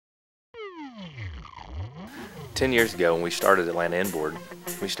10 years ago when we started Atlanta Inboard,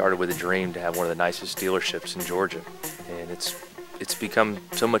 we started with a dream to have one of the nicest dealerships in Georgia. And it's become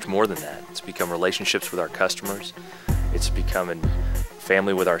so much more than that. It's become relationships with our customers. It's become a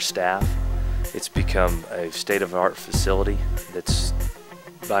family with our staff. It's become a state-of-the-art facility that's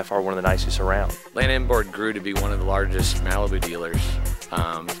by far one of the nicest around. Atlanta Inboard grew to be one of the largest Malibu dealers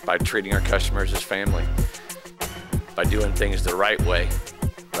by treating our customers as family, by doing things the right way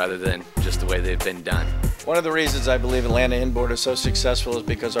rather than just the way they've been done. One of the reasons I believe Atlanta Inboard is so successful is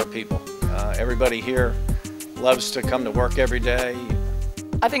because our people. Everybody here loves to come to work every day.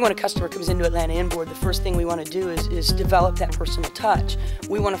 I think when a customer comes into Atlanta Inboard, the first thing we want to do is develop that personal touch.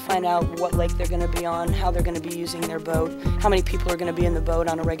 We want to find out what lake they're going to be on, how they're going to be using their boat, how many people are going to be in the boat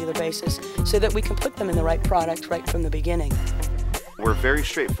on a regular basis, so that we can put them in the right product right from the beginning. We're very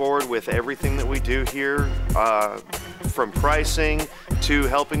straightforward with everything that we do here, from pricing to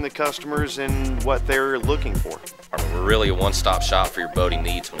helping the customers in what they're looking for. We're really a one-stop shop for your boating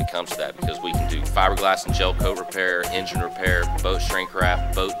needs when it comes to that, because we can do fiberglass and gel coat repair, engine repair, boat shrink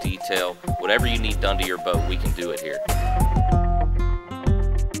wrap, boat detail, whatever you need done to your boat, we can do it here.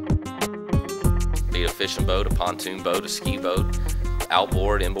 Be it a fishing boat, a pontoon boat, a ski boat,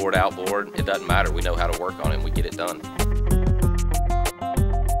 outboard, inboard, outboard, it doesn't matter. We know how to work on it and we get it done.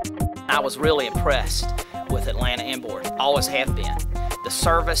 I was really impressed with Atlanta Inboard, always have been. The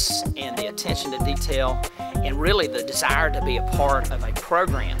service and the attention to detail and really the desire to be a part of a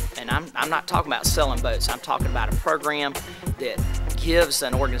program. And I'm not talking about selling boats, I'm talking about a program that gives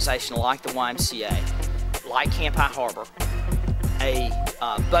an organization like the YMCA, like Camp High Harbor, a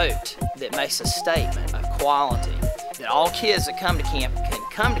boat that makes a statement of quality, that all kids that come to camp can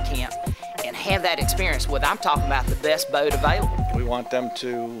come to camp and have that experience with. I'm talking about the best boat available. We want them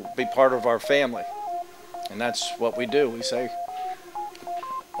to be part of our family, and that's what we do. We say,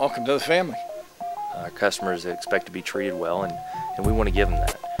 welcome to the family. Our customers expect to be treated well, and we want to give them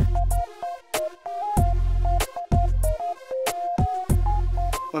that.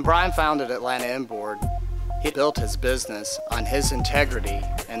 When Brian founded Atlanta Inboard, he built his business on his integrity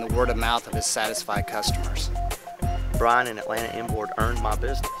and the word of mouth of his satisfied customers. Brian and Atlanta Inboard earned my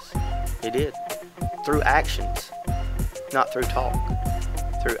business. He did. Through actions, not through talk.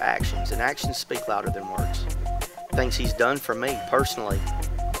 Through actions, and actions speak louder than words. Things he's done for me personally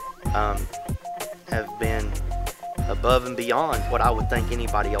have been above and beyond what I would think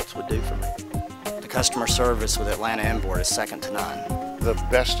anybody else would do for me. The customer service with Atlanta Inboard is second to none. The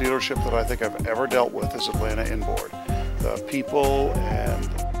best dealership that I think I've ever dealt with is Atlanta Inboard. The people and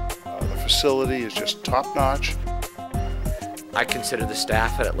the facility is just top-notch. I consider the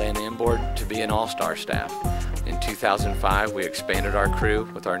staff at Atlanta Inboard to be an all-star staff. In 2005, we expanded our crew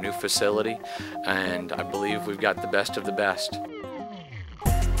with our new facility, and I believe we've got the best of the best.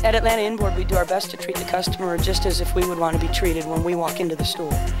 At Atlanta Inboard, we do our best to treat the customer just as if we would want to be treated when we walk into the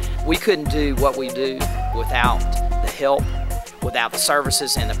store. We couldn't do what we do without the help, without the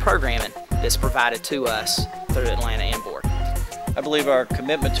services and the programming that's provided to us through Atlanta Inboard. I believe our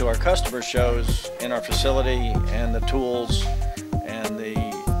commitment to our customers shows in our facility and the tools and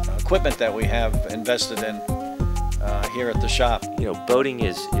the equipment that we have invested in here at the shop. You know, boating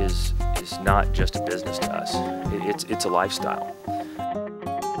is not just a business to us. It's a lifestyle.